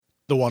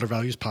The Water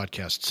Values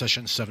Podcast,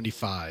 Session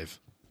 75.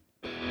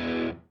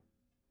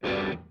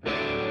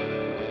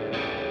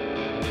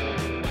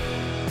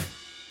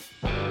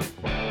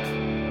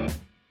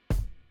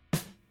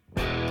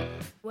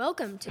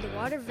 Welcome to the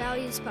Water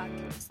Values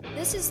Podcast.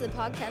 This is the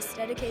podcast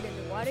dedicated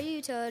to water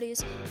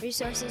utilities,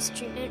 resources,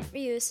 treatment,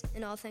 reuse,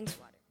 and all things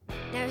water.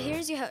 Now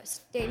here's your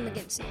host, Dave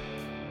McGinsey.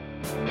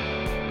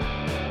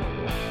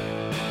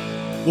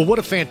 Well, what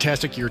a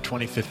fantastic year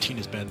 2015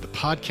 has been. The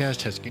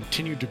podcast has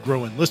continued to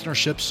grow in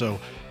listenership, so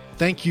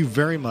thank you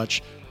very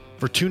much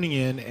for tuning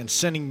in and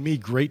sending me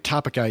great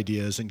topic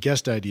ideas and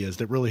guest ideas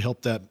that really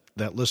help that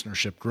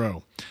listenership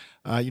grow.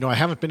 I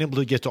haven't been able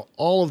to get to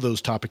all of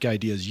those topic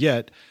ideas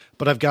yet,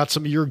 but I've got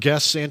some of your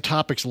guests and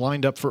topics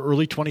lined up for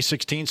early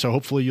 2016, so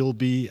hopefully you'll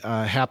be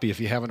happy if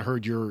you haven't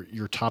heard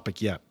your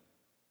topic yet.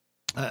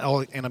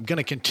 And I'm going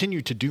to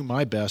continue to do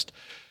my best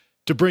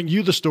to bring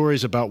you the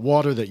stories about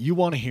water that you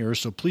want to hear,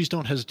 so please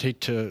don't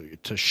hesitate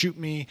to shoot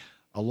me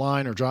a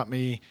line or drop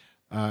me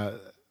a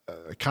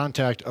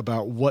contact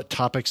about what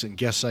topics and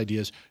guest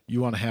ideas you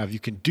want to have. You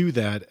can do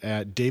that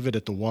at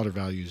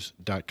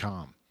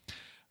david@thewatervalues.com.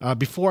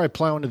 Before I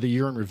plow into the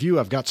year in review,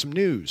 I've got some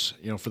news.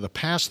 For the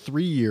past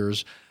 3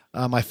 years,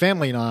 my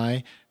family and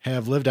I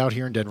have lived out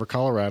here in Denver,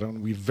 Colorado,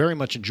 and we've very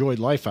much enjoyed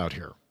life out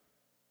here.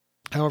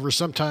 However,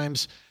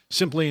 sometimes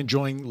simply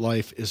enjoying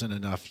life isn't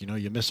enough.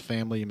 You miss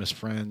family, you miss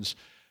friends,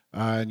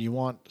 and you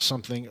want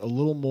something a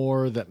little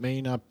more that may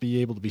not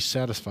be able to be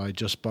satisfied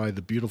just by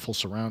the beautiful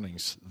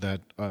surroundings that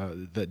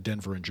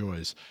Denver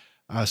enjoys.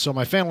 So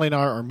my family and I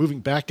are moving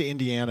back to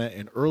Indiana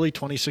in early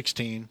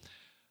 2016.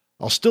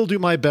 I'll still do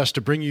my best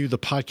to bring you the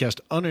podcast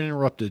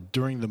uninterrupted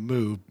during the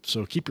move,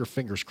 so keep your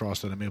fingers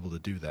crossed that I'm able to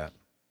do that.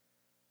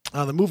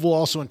 The move will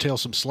also entail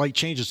some slight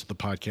changes to the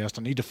podcast.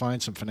 I need to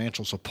find some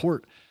financial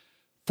support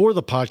for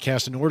the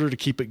podcast in order to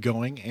keep it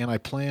going, and I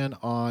plan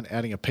on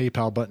adding a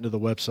PayPal button to the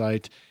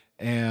website.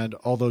 And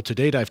although to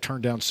date I've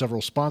turned down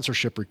several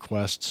sponsorship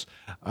requests,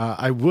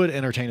 I would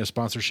entertain a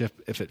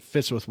sponsorship if it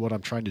fits with what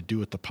I'm trying to do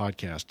with the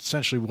podcast.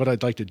 Essentially, what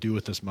I'd like to do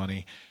with this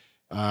money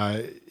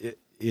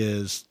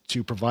is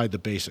to provide the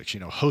basics,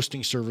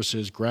 hosting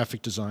services,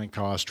 graphic design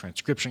costs,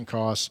 transcription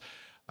costs,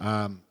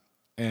 and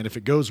if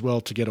it goes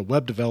well, to get a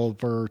web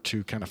developer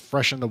to kind of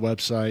freshen the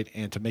website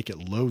and to make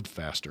it load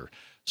faster.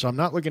 So I'm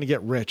not looking to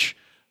get rich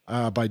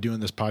by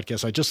doing this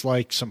podcast. I just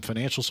like some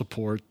financial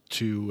support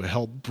to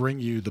help bring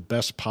you the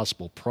best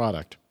possible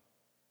product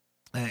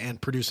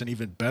and produce an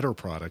even better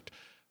product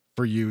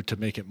for you to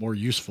make it more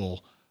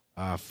useful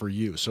for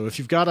you. So if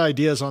you've got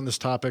ideas on this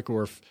topic,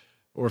 or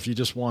if you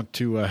just want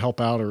to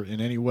help out or in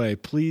any way,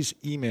 please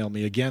email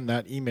me. Again,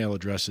 that email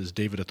address is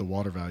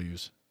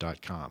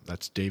david@thewatervalues.com.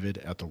 That's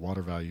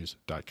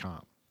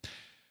david@thewatervalues.com.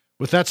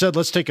 With that said,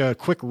 let's take a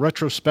quick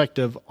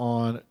retrospective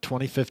on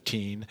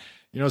 2015.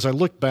 As I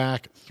look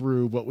back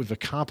through what we've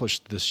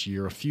accomplished this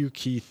year, a few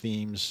key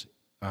themes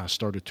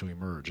started to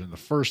emerge. And the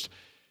first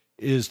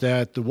is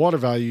that the Water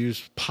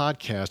Values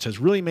podcast has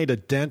really made a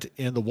dent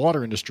in the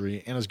water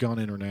industry and has gone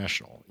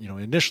international.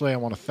 Initially, I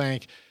want to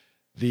thank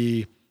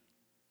the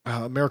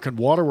American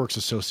Waterworks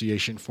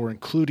Association for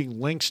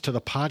including links to the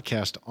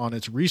podcast on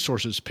its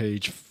resources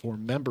page for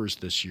members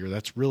this year.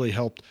 That's really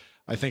helped,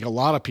 I think, a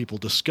lot of people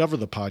discover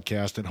the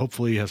podcast and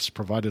hopefully has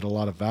provided a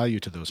lot of value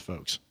to those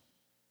folks.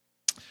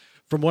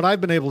 From what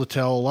I've been able to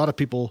tell, a lot of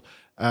people,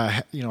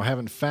 have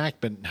in fact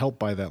been helped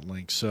by that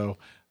link. So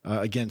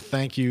again,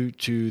 thank you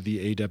to the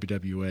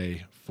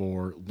AWWA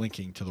for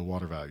linking to the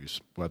Water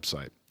Values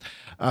website.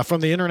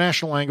 From the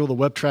international angle, the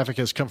web traffic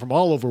has come from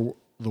all over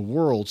the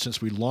world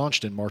since we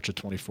launched in March of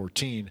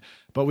 2014,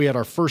 but we had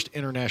our first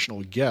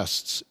international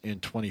guests in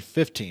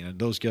 2015, and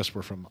those guests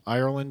were from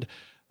Ireland.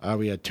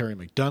 We had Terry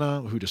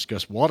McDonough, who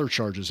discussed water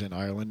charges in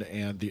Ireland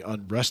and the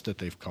unrest that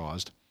they've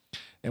caused.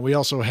 And we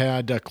also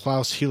had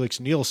Klaus Helix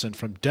Nielsen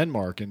from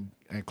Denmark, and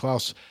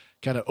Klaus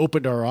kind of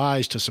opened our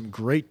eyes to some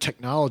great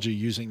technology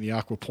using the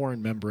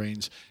aquaporin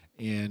membranes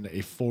in a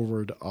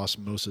forward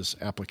osmosis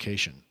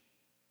application.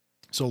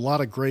 So a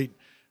lot of great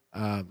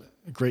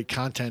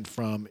content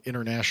from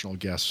international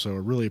guests. So I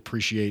really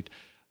appreciate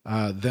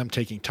them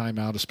taking time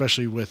out,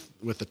 especially with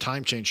the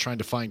time change, trying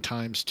to find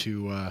times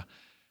to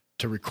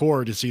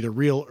record. It's either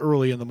real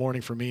early in the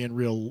morning for me and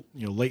real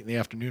late in the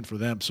afternoon for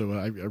them. So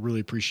I really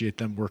appreciate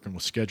them working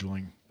with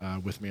scheduling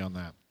with me on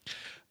that.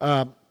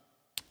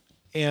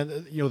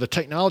 And the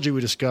technology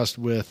we discussed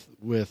with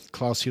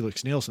Klaus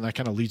Helix Nielsen, that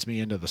kind of leads me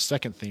into the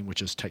second theme,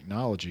 which is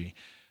technology.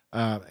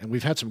 And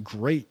we've had some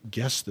great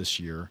guests this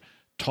year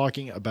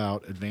talking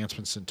about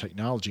advancements in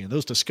technology. And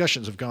those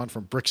discussions have gone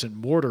from bricks and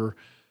mortar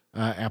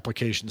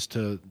applications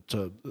to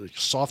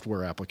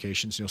software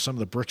applications. Some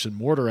of the bricks and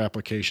mortar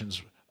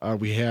applications,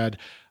 we had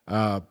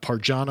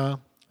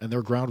Parjana and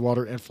their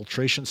groundwater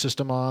infiltration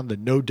system on, the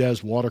No-Des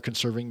water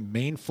conserving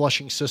main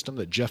flushing system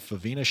that Jeff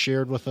Favina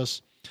shared with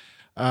us.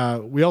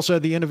 We also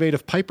had the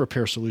innovative pipe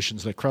repair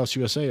solutions that Kraus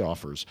USA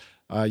offers,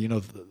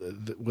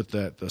 with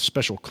the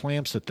special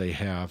clamps that they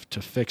have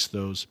to fix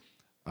those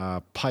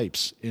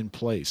pipes in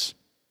place.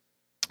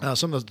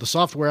 Some of the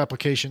software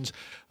applications,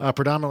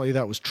 predominantly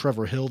that was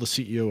Trevor Hill, the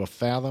CEO of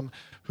Fathom,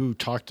 who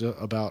talked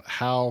about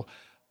how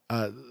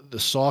the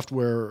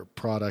software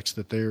products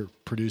that they're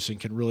producing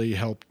can really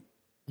help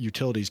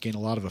utilities gain a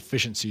lot of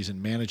efficiencies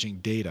in managing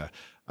data.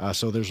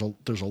 So there's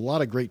a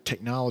lot of great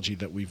technology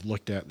that we've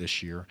looked at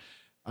this year.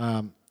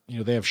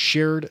 They have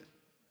shared,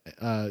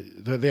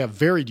 they have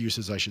varied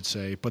uses, I should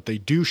say, but they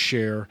do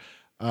share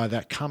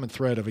that common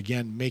thread of,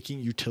 again,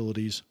 making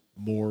utilities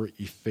more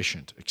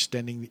efficient,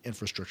 extending the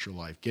infrastructure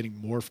life, getting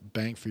more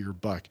bang for your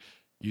buck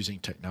using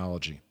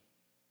technology.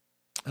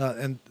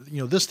 And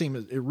this theme,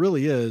 it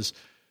really is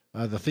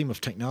the theme of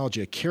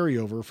technology, a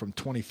carryover from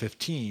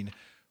 2015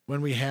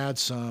 when we had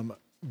some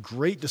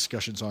great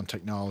discussions on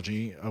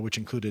technology, which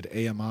included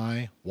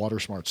AMI,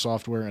 WaterSmart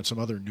software, and some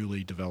other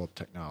newly developed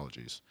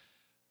technologies.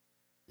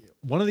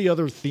 One of the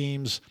other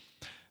themes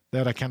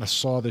that I kind of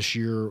saw this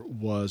year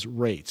was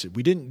rates.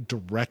 We didn't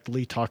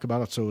directly talk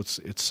about it, so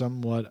it's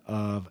somewhat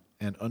of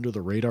an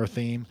under-the-radar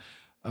theme.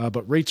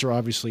 But rates are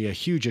obviously a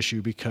huge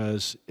issue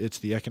because it's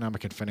the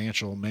economic and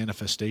financial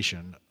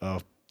manifestation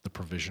of the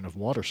provision of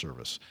water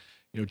service.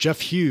 Jeff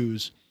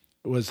Hughes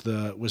was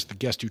the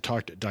guest who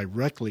talked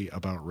directly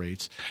about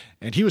rates,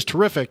 and he was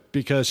terrific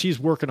because he's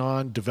working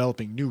on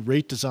developing new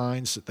rate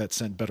designs that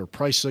send better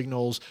price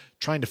signals,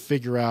 trying to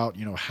figure out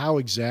how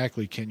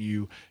exactly can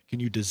you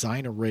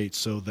design a rate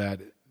so that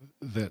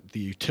the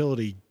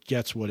utility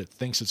gets what it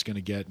thinks it's going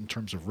to get in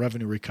terms of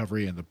revenue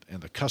recovery, and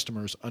the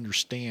customers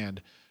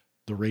understand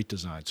the rate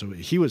design. So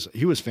he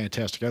was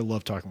fantastic. I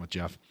love talking with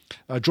Jeff.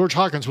 George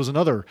Hawkins was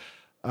another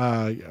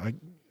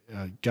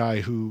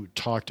guy who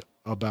talked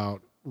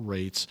about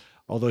rates,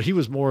 although he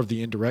was more of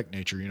the indirect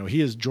nature.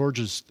 George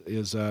is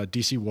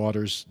DC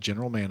Water's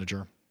general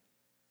manager,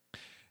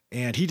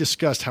 and he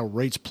discussed how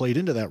rates played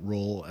into that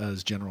role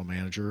as general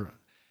manager,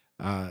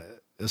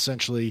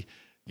 essentially,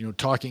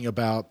 talking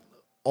about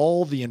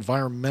all the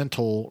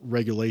environmental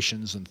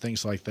regulations and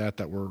things like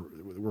that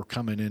were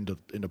coming into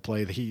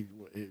play.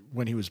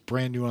 When he was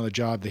brand new on the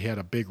job, they had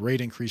a big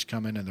rate increase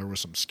coming, and there was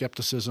some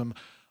skepticism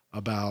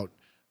about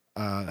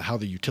how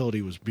the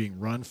utility was being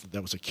run.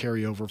 That was a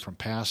carryover from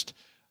past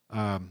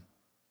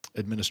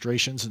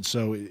administrations, and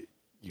so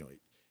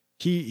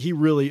he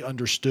really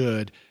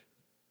understood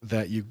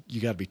that you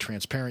got to be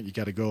transparent. You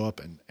got to go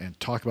up and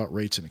talk about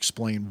rates and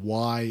explain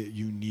why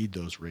you need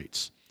those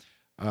rates.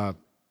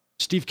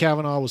 Steve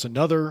Kavanaugh was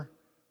another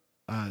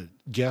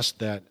guest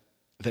that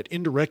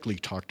indirectly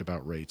talked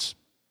about rates.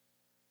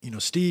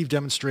 Steve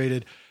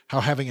demonstrated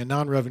how having a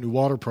non-revenue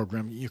water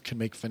program, you can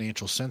make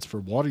financial sense for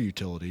water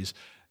utilities,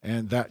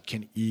 and that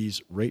can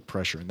ease rate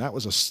pressure. And that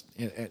was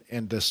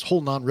and this whole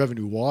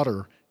non-revenue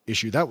water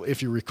issue, that,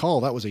 if you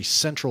recall, that was a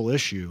central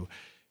issue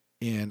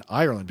in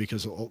Ireland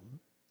because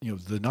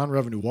the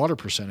non-revenue water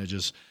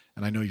percentages,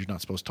 and I know you're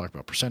not supposed to talk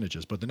about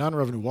percentages, but the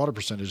non-revenue water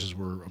percentages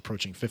were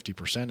approaching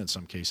 50% in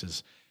some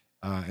cases,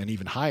 and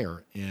even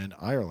higher in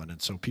Ireland.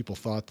 And so people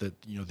thought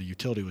that the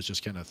utility was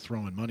just kind of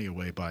throwing money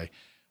away by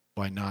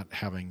not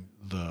having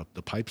the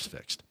pipes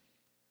fixed.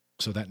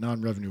 So that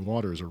non-revenue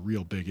water is a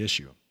real big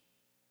issue.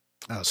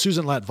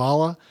 Susan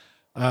Latvala,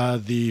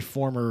 the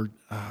former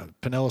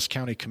Pinellas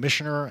County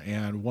Commissioner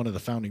and one of the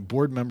founding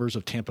board members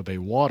of Tampa Bay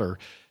Water,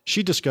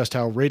 she discussed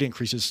how rate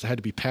increases had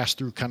to be passed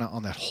through kind of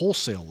on that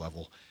wholesale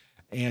level.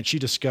 And she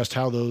discussed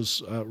how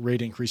those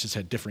rate increases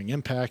had differing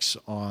impacts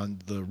on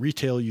the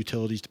retail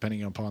utilities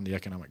depending upon the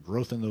economic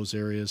growth in those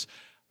areas.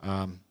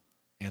 And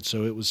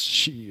so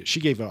she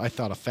gave, I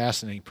thought, a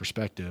fascinating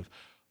perspective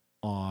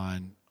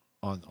on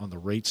the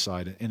rate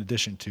side, in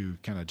addition to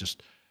kind of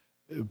just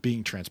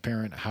being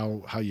transparent,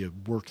 how you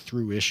work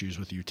through issues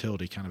with the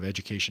utility, kind of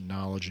education,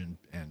 knowledge,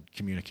 and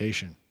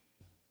communication.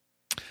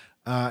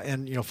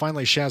 And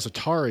finally, Shaz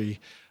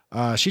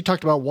Atari, she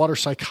talked about water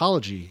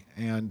psychology,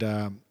 and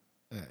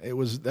that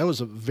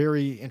was a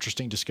very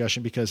interesting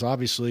discussion because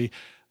obviously,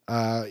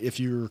 if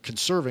you're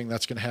conserving,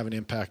 that's going to have an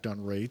impact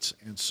on rates.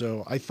 And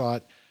so I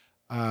thought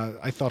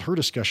her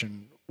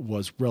discussion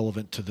was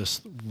relevant to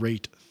this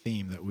rate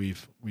theme that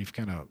we've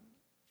kind of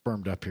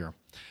firmed up here.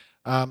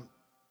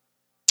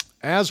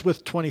 As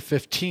with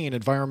 2015,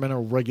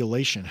 environmental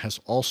regulation has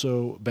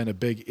also been a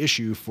big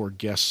issue for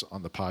guests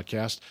on the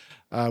podcast.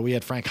 We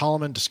had Frank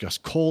Holloman discuss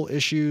coal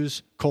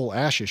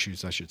ash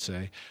issues, I should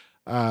say.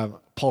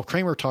 Paul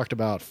Kramer talked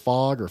about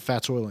fog or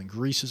fats, oil, and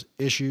grease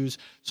issues.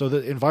 So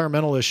the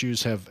environmental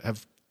issues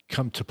have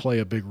come to play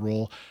a big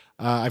role.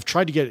 I've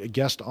tried to get a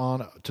guest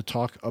on to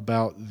talk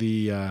about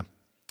the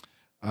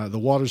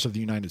Waters of the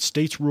United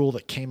States rule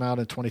that came out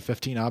in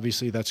 2015.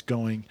 Obviously, that's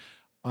going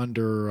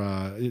under,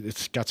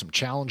 it's got some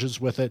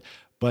challenges with it,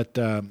 but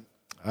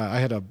I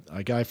had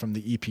a guy from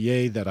the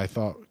EPA that I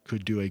thought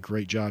could do a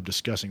great job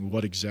discussing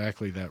what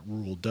exactly that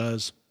rule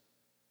does.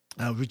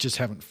 We just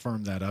haven't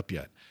firmed that up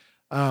yet.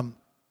 And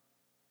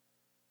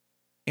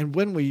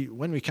when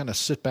we kind of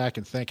sit back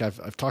and think,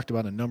 I've talked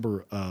about a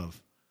number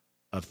of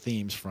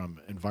themes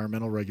from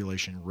environmental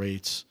regulation,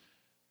 rates,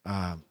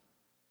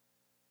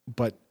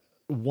 but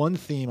one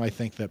theme I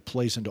think that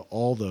plays into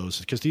all those,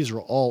 because these are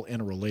all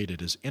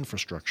interrelated, is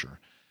infrastructure.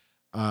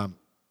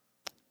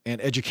 and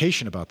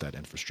education about that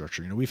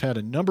infrastructure. We've had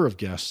a number of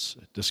guests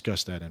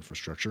discuss that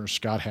infrastructure.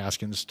 Scott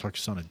Haskins took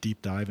us on a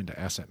deep dive into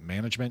asset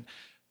management.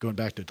 Going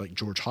back to like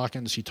George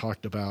Hawkins, he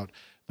talked about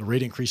the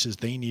rate increases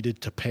they needed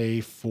to pay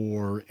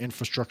for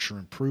infrastructure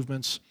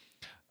improvements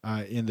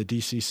in the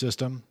DC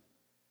system.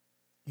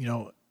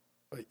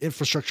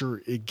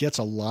 Infrastructure, it gets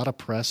a lot of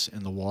press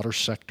in the water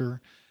sector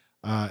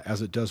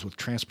as it does with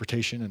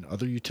transportation and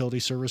other utility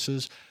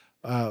services.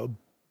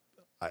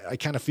 I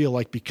kind of feel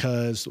like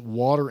because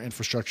water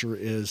infrastructure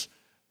is,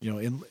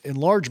 in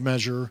large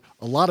measure,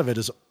 a lot of it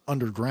is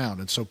underground,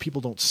 and so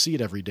people don't see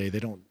it every day.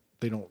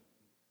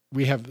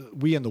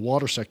 We in the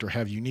water sector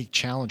have unique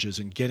challenges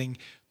in getting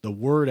the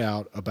word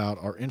out about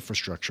our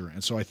infrastructure,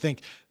 and so I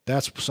think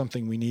that's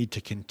something we need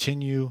to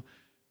continue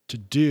to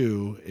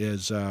do.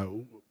 Is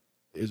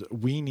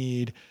we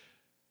need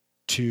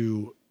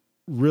to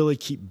really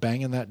keep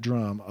banging that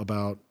drum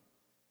about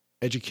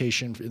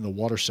education in the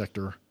water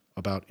sector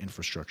about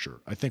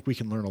infrastructure. I think we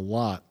can learn a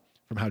lot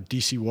from how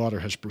DC Water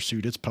has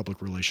pursued its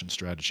public relations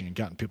strategy and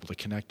gotten people to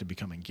connect and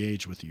become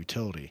engaged with the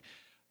utility.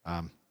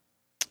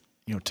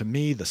 To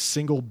me, the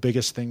single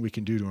biggest thing we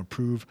can do to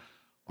improve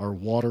our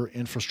water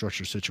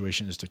infrastructure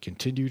situation is to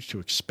continue to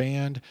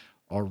expand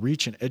our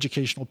reach and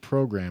educational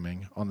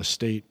programming on the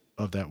state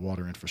of that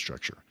water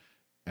infrastructure,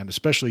 and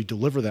especially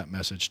deliver that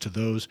message to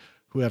those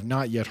who have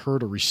not yet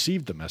heard or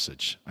received the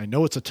message. I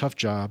know it's a tough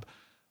job,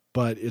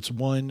 but it's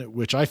one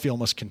which I feel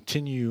must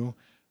continue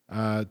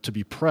to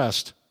be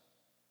pressed,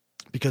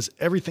 because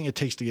everything it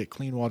takes to get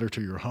clean water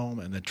to your home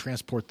and then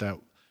transport that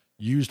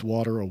used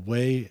water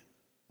away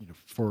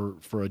for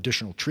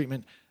additional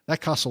treatment,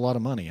 that costs a lot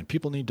of money, and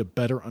people need to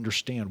better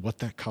understand what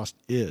that cost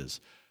is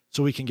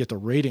so we can get the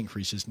rate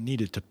increases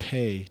needed to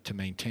pay to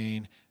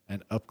maintain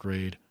and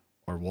upgrade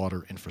our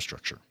water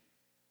infrastructure.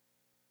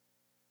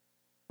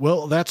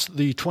 Well, that's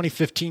the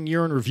 2015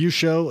 Year in Review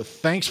show.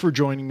 Thanks for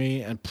joining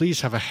me, and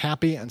please have a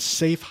happy and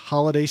safe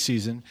holiday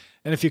season.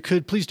 And if you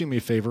could, please do me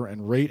a favor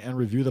and rate and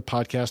review the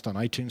podcast on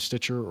iTunes,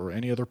 Stitcher, or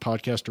any other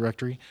podcast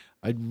directory.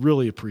 I'd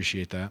really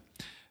appreciate that.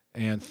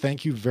 And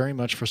thank you very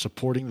much for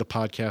supporting the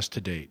podcast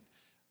to date.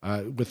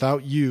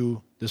 Without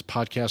you, this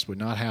podcast would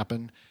not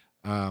happen.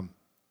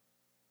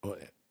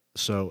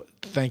 So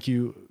thank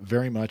you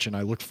very much, and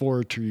I look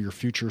forward to your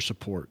future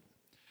support.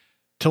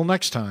 Till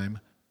next time,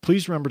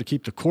 please remember to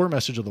keep the core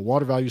message of the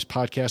Water Values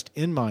Podcast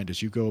in mind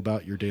as you go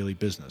about your daily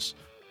business.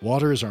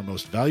 Water is our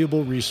most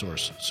valuable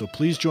resource, so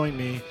please join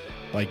me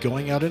by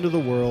going out into the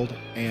world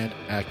and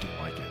acting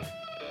like it.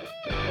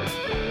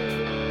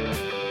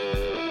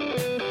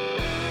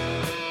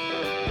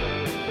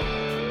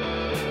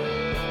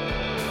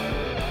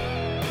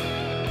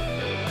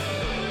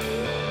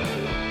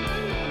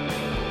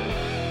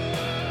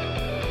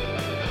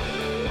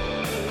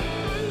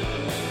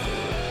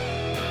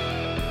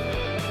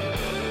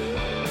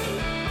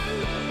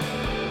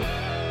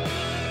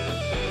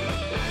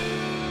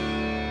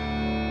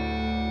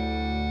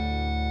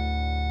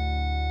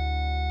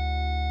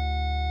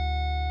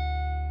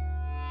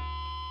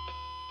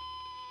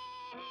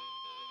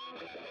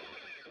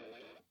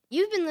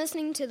 You've been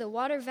listening to the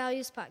Water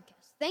Values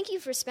Podcast. Thank you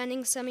for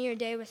spending some of your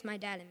day with my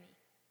dad and me.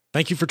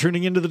 Thank you for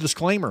tuning into the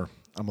disclaimer.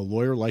 I'm a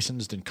lawyer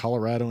licensed in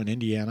Colorado and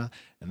Indiana,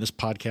 and this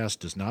podcast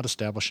does not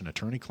establish an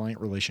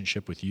attorney-client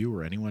relationship with you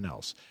or anyone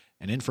else,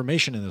 and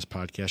information in this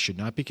podcast should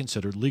not be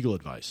considered legal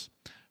advice.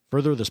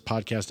 Further, this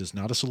podcast is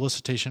not a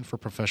solicitation for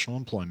professional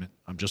employment.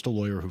 I'm just a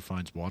lawyer who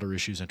finds water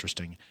issues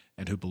interesting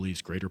and who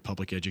believes greater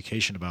public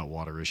education about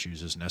water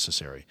issues is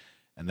necessary.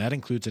 And that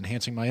includes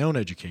enhancing my own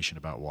education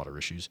about water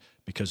issues,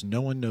 because no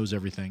one knows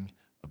everything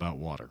about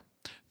water.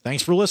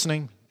 Thanks for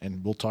listening,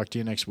 and we'll talk to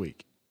you next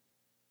week.